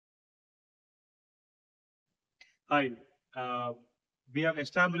Hi, uh, we have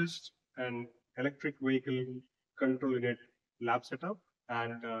established an electric vehicle control unit lab setup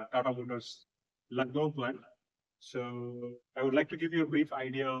at Tata Motors Lucknow plant. So I would like to give you a brief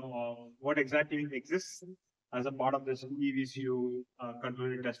idea of what exactly exists as a part of this EVCU control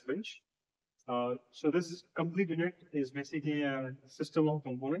unit test bench. So this complete unit is basically a system of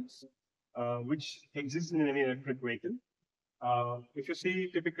components which exists in any electric vehicle. If you see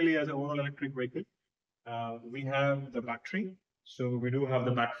typically as an overall electric vehicle, we have the battery. So we do have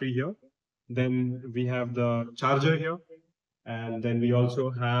the battery here. Then we have the charger here. And then we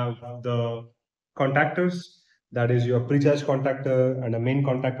also have the contactors. That is your pre-charge contactor and a main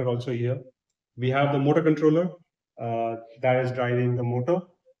contactor also here. We have the motor controller that is driving the motor.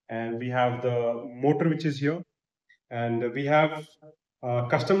 And we have the motor which is here. And we have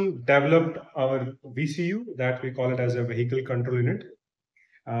custom developed our VCU that we call it as a vehicle control unit.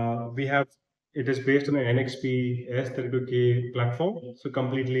 We have it is based on an NXP S32K platform. So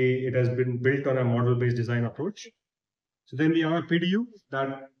completely it has been built on a model-based design approach. So then we have a PDU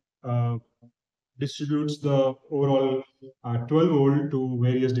that uh, distributes the overall 12 volt to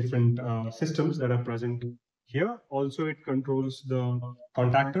various different systems that are present here. Also, it controls the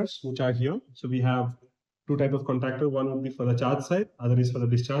contactors which are here. So we have two type of contactor. One would be for the charge side, other is for the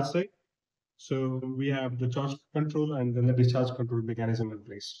discharge side. So we have the charge control and then the discharge control mechanism in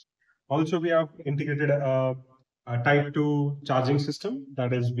place. Also, we have integrated a type 2 charging system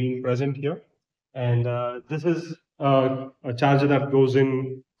that is being present here. And this is a charger that goes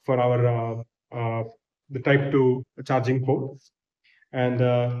in for our the type 2 charging port. And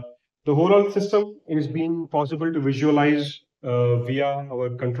the whole system is being possible to visualize via our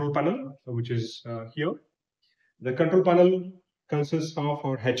control panel, which is here. The control panel consists of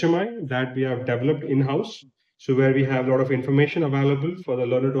our HMI that we have developed in-house. So where we have a lot of information available for the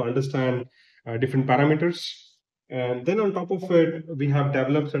learner to understand different parameters. And then on top of it, we have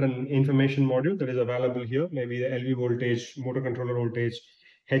developed certain information module that is available here, maybe the LV voltage, motor controller voltage,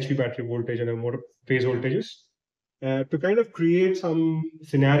 HP battery voltage, and a motor phase voltages, to kind of create some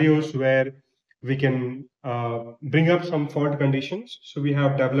scenarios where we can bring up some fault conditions. So we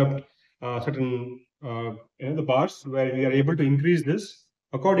have developed certain the bars where we are able to increase this.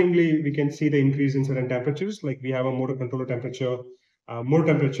 Accordingly, we can see the increase in certain temperatures, like we have a motor controller temperature, motor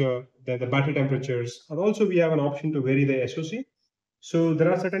temperature, then the battery temperatures, and also we have an option to vary the SOC. So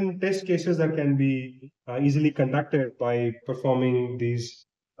there are certain test cases that can be easily conducted by performing these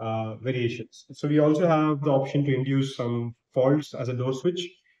variations. So we also have the option to induce some faults as a door switch.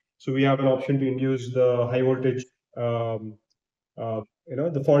 So we have an option to induce the high voltage, the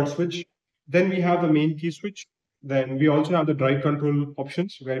fault switch. Then we have the main key switch. Then we also have the drive control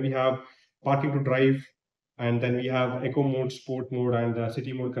options where we have parking to drive, and then we have eco mode, sport mode, and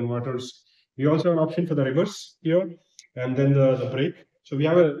city mode converters. We also have an option for the reverse here, and then the brake. So we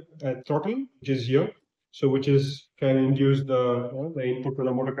have a throttle which is here, so which is can induce the input to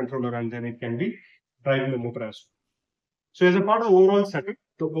the motor controller, and then it can be driving the motor as well. So as a part of the overall setup,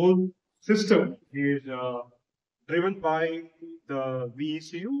 the whole system is driven by the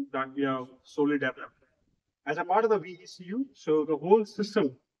VECU that we have solely developed. As a part of the VECU, so the whole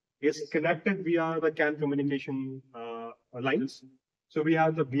system is connected via the CAN communication lines. So we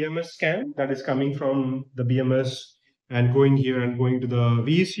have the BMS CAN that is coming from the BMS and going here and going to the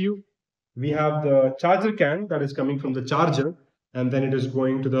VECU. We have the charger CAN that is coming from the charger, and then it is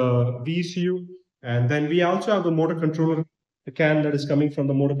going to the VECU. And then we also have the motor controller CAN that is coming from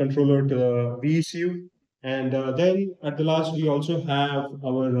the motor controller to the VECU. And then at the last, we also have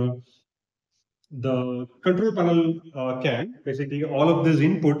our the control panel can basically all of these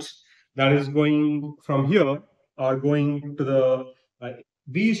inputs that is going from here are going to the uh,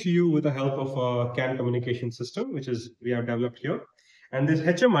 VCU with the help of a CAN communication system, which is we have developed here. And this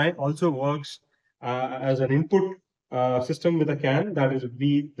HMI also works as an input system with a CAN, that is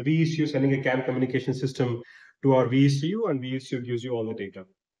the VECU sending a CAN communication system to our VECU, and VECU gives you all the data.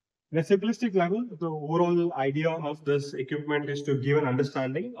 In a simplistic level, the overall idea of this equipment is to give an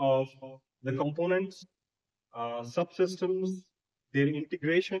understanding of the components, subsystems, their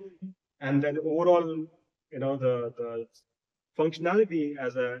integration, and then overall, the functionality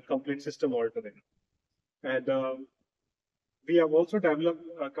as a complete system altogether. And we have also developed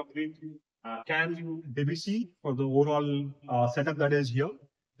a complete CAN DBC for the overall setup that is here.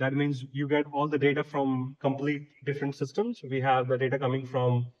 That means you get all the data from complete different systems. We have the data coming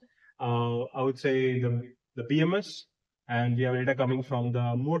from, I would say, the BMS, and we have data coming from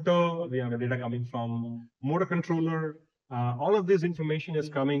the motor. We have data coming from motor controller. All of this information is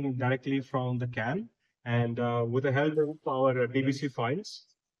coming directly from the CAN, and with the help of our DBC files.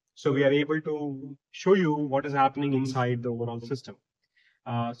 So we are able to show you what is happening inside the overall system.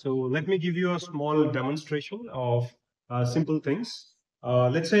 So let me give you a small demonstration of simple things.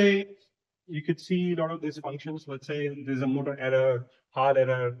 Let's say you could see a lot of these functions. Let's say there's a motor error, hard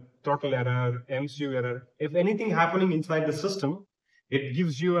error, throttle error, MCU error. If anything happening inside the system, it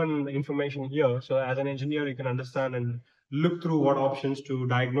gives you an information here. So as an engineer, you can understand and look through what options to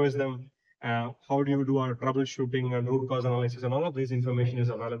diagnose them. How do you do our troubleshooting and root cause analysis, and all of this information is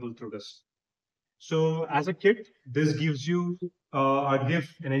available through this. So as a kit, this gives you or give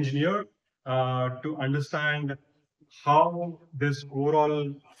an engineer to understand how this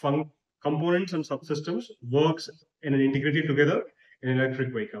overall components and subsystems works in an integrated together in an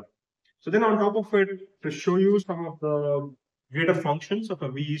electric vehicle. So then on top of it, to show you some of the greater functions of a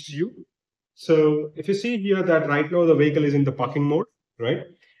VECU. So if you see here that right now the vehicle is in the parking mode, right?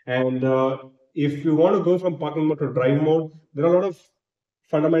 And if you want to go from parking mode to drive mode, there are a lot of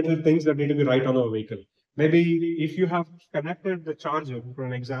fundamental things that need to be right on our vehicle. Maybe if you have connected the charger, for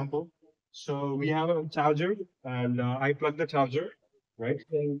an example, so we have a charger and I plug the charger, right?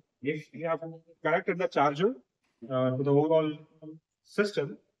 And if you have connected the charger to the overall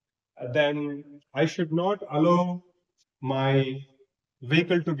system, then I should not allow my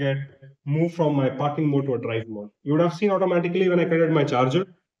vehicle to get moved from my parking mode to a drive mode. You would have seen automatically when I connected my charger.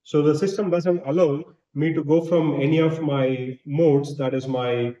 So the system doesn't allow me to go from any of my modes, that is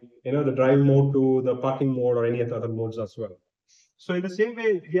my, the drive mode to the parking mode or any other modes as well. So in the same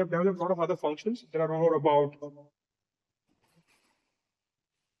way, we have developed a lot of other functions. There are more about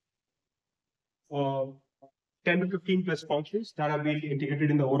uh, 10 to 15 plus functions that have been integrated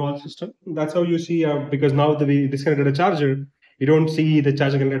in the overall system. That's how you see, because now that we disconnected a charger, you don't see the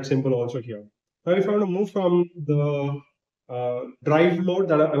charger connected symbol also here. Now, if I want to move from the drive mode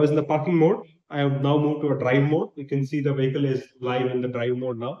that I was in the parking mode, I have now moved to a drive mode. You can see the vehicle is live in the drive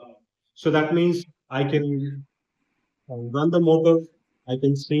mode now. So that means I can run the motor. I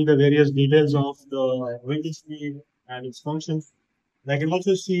can see the various details of the vehicle speed and its functions. And I can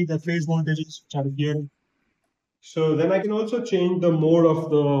also see the phase voltages which are here. So then I can also change the mode of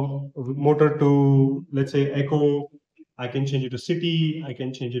the motor to, let's say, echo. I can change it to city. I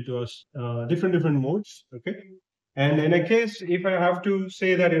can change it to different modes. Okay. And in a case, if I have to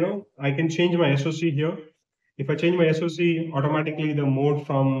say that, I can change my SOC here. If I change my SOC, automatically the mode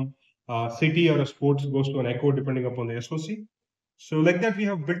from city or a sports goes to an echo depending upon the SOC. So like that, we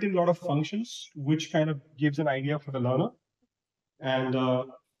have built in a lot of functions, which kind of gives an idea for the learner. And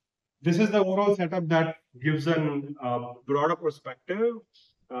this is the overall setup that gives an broader perspective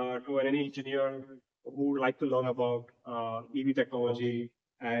to any engineer who would like to learn about EV technology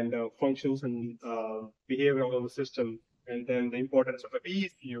and functions and behavior of the system, and then the importance of a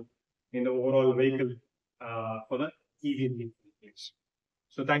ECU in the overall vehicle for the EV vehicles.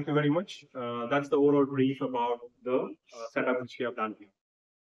 So thank you very much. That's the overall brief about the setup which we have done here.